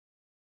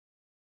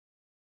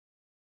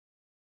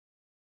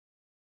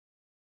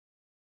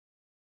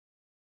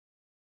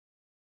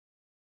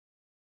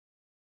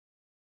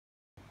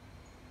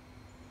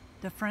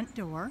the front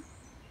door.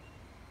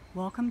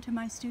 Welcome to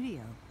my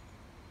studio.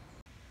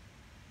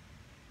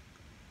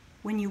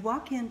 When you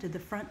walk into the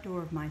front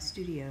door of my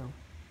studio,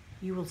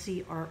 you will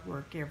see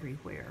artwork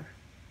everywhere.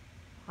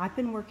 I've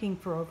been working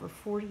for over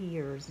 40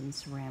 years in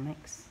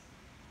ceramics,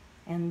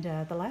 and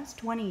the last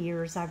 20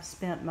 years I've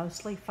spent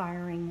mostly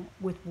firing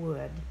with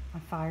wood. I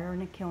fire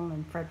in a kiln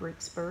in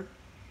Fredericksburg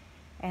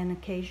and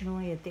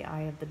occasionally at the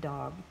Eye of the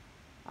Dog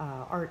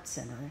Art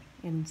Center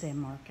in San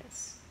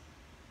Marcos.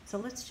 So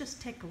let's just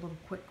take a little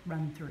quick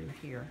run through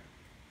here.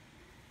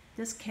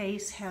 This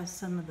case has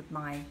some of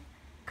my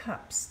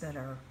cups that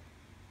are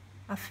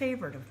a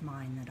favorite of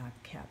mine that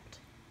I've kept,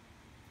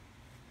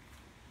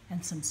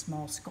 and some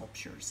small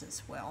sculptures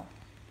as well.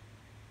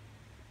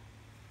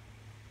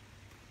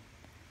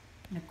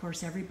 And of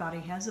course, everybody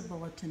has a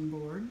bulletin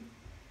board.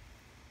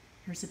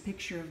 Here's a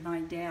picture of my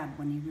dad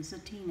when he was a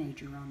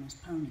teenager on his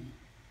pony.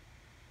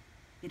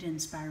 It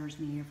inspires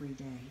me every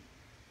day.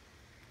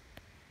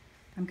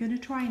 I'm going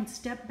to try and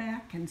step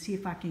back and see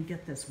if I can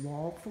get this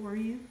wall for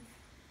you.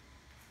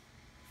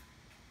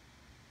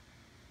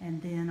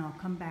 And then I'll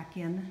come back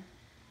in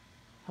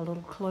a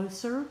little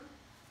closer.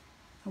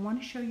 I want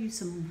to show you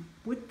some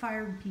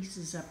wood-fired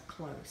pieces up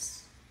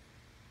close.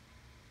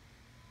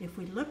 If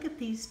we look at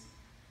these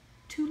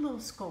two little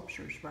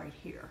sculptures right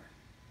here,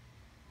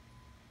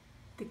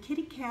 the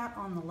kitty cat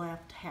on the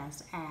left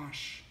has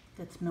ash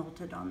that's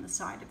melted on the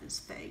side of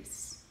his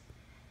face.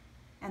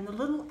 And the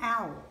little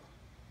owl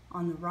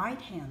on the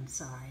right-hand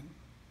side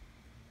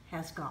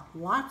has got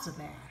lots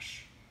of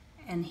ash,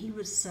 and he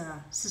was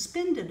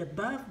suspended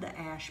above the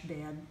ash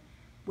bed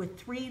with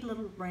 3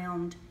 little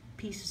round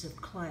pieces of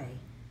clay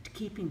to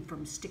keep him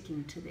from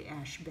sticking to the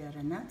ash bed,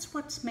 and that's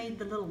what's made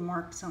the little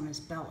marks on his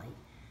belly.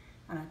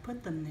 And I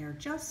put them there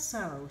just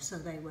so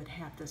they would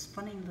have this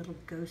funny little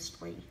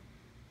ghostly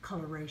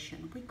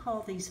coloration. We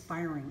call these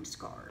firing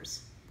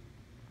scars.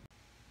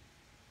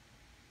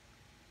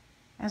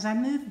 As I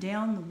move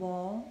down the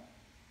wall,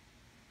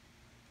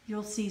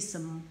 you'll see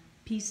some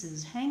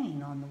pieces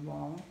hanging on the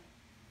wall.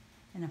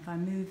 And if I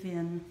move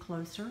in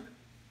closer,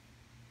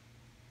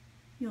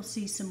 you'll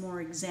see some more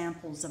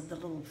examples of the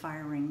little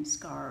firing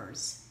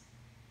scars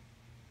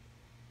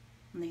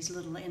and these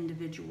little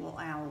individual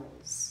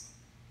owls.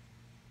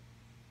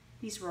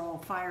 These were all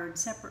fired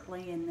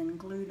separately and then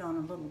glued on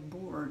a little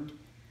board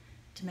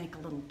to make a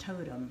little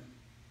totem.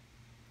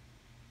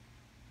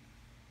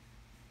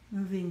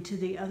 Moving to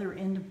the other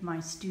end of my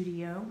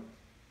studio,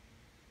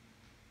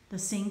 the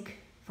sink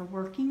for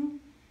working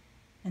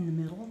in the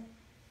middle.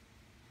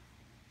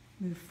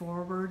 Move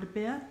forward a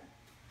bit.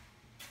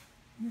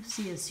 You'll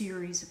see a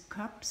series of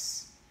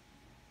cups,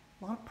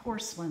 a lot of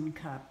porcelain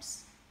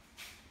cups.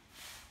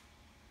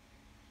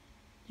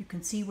 You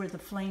can see where the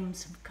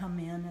flames have come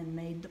in and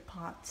made the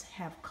pots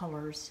have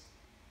colors.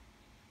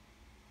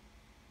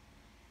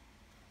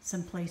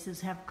 Some places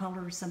have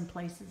colors, some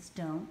places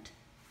don't.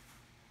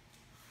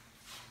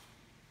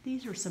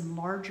 These are some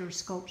larger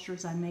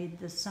sculptures I made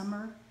this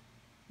summer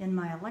in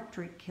my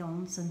electric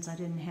kiln, since I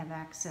didn't have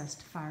access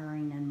to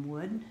firing in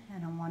wood,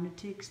 and I wanted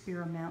to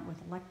experiment with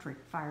electric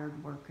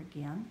fired work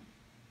again.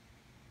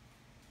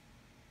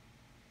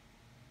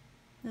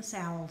 This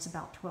owl's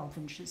about 12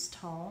 inches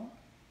tall.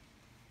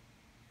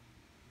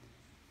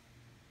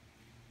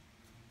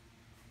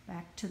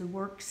 Back to the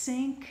work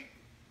sink,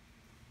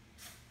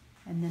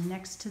 and then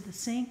next to the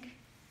sink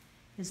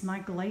is my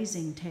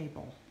glazing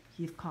table.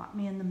 You've caught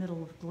me in the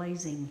middle of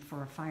glazing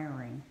for a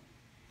firing.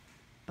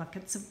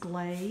 Buckets of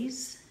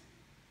glaze.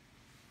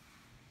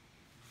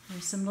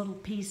 There's some little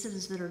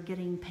pieces that are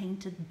getting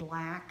painted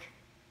black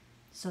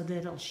so that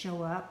it'll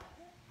show up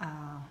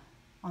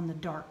on the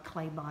dark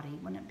clay body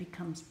when it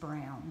becomes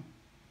brown.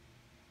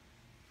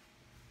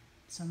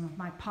 Some of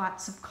my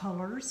pots of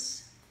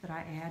colors that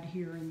I add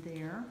here and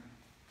there.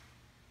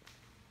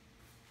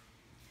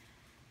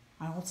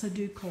 I also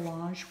do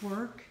collage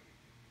work,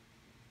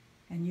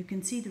 and you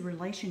can see the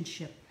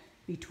relationship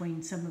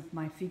between some of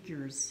my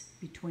figures,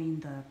 between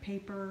the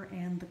paper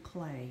and the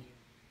clay.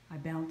 I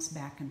bounce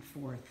back and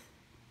forth.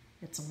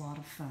 It's a lot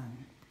of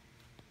fun.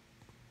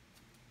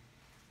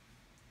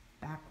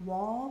 Back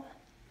wall.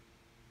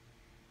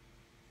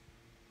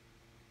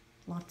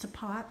 Lots of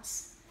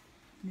pots.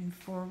 Move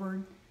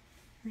forward.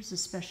 Here's a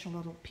special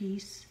little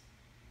piece.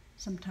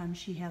 Sometimes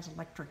she has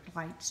electric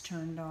lights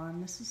turned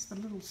on. This is the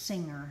little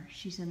singer.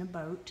 She's in a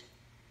boat.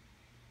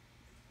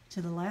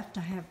 To the left,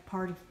 I have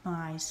part of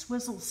my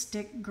Swizzle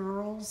Stick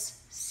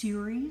Girls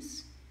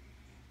series.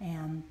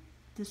 And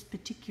this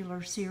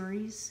particular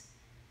series,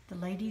 the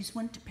ladies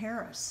went to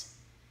Paris.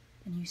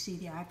 And you see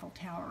the Eiffel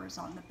Tower is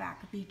on the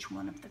back of each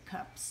one of the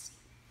cups.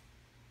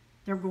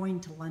 They're going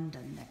to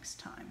London next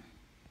time.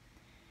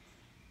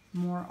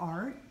 More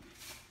art.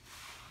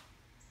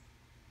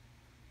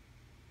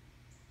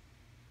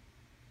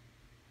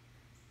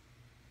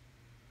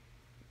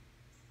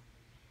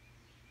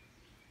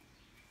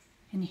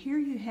 And here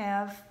you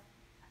have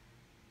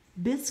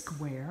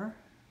bisqueware,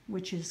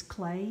 which is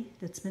clay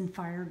that's been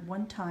fired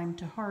one time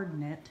to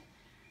harden it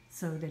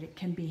so that it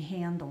can be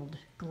handled,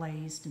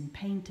 glazed, and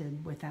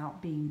painted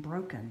without being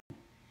broken.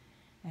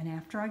 And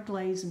after I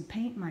glaze and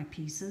paint my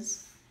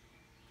pieces,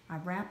 I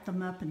wrap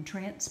them up and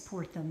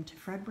transport them to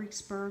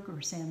Fredericksburg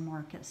or San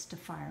Marcos to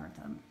fire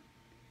them.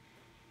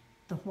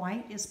 The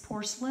white is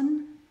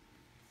porcelain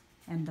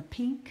and the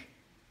pink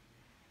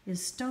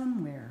is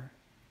stoneware.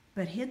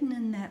 But hidden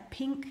in that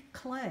pink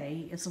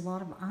clay is a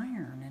lot of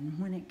iron, and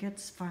when it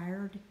gets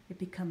fired, it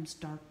becomes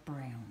dark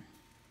brown.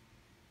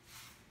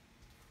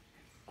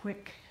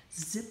 Quick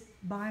zip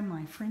by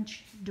my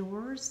French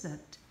doors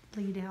that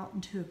lead out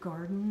into a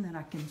garden that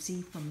I can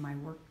see from my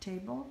work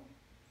table.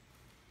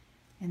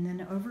 And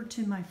then over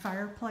to my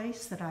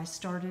fireplace that I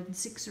started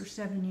 6 or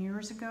 7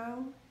 years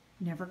ago.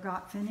 Never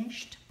got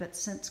finished, but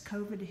since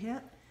COVID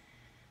hit,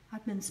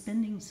 I've been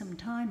spending some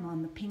time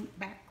on the pink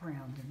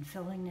background and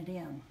filling it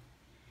in.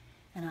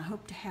 And I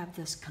hope to have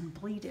this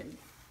completed.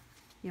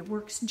 It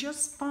works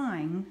just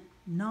fine,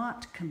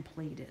 not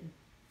completed,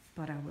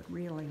 but I would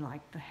really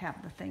like to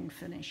have the thing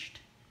finished.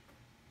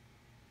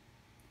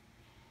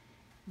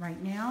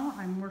 Right now,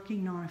 I'm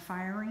working on a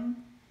firing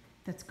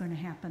that's going to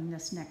happen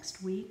this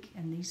next week,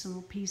 and these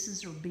little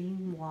pieces are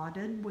being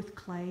wadded with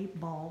clay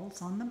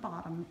balls on the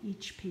bottom,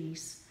 each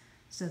piece,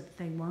 so that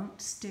they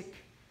won't stick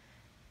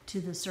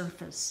to the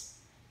surface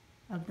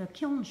of the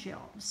kiln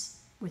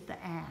shelves with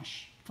the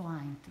ash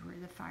flying through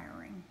the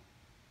firing.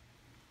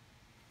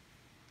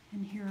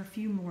 And here are a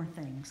few more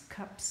things,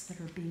 cups that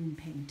are being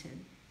painted.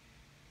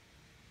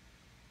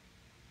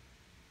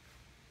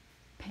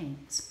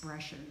 Paints,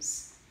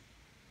 brushes,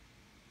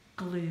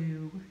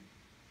 glue,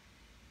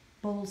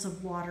 bowls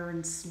of water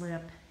and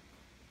slip.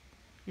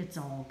 It's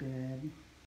all good.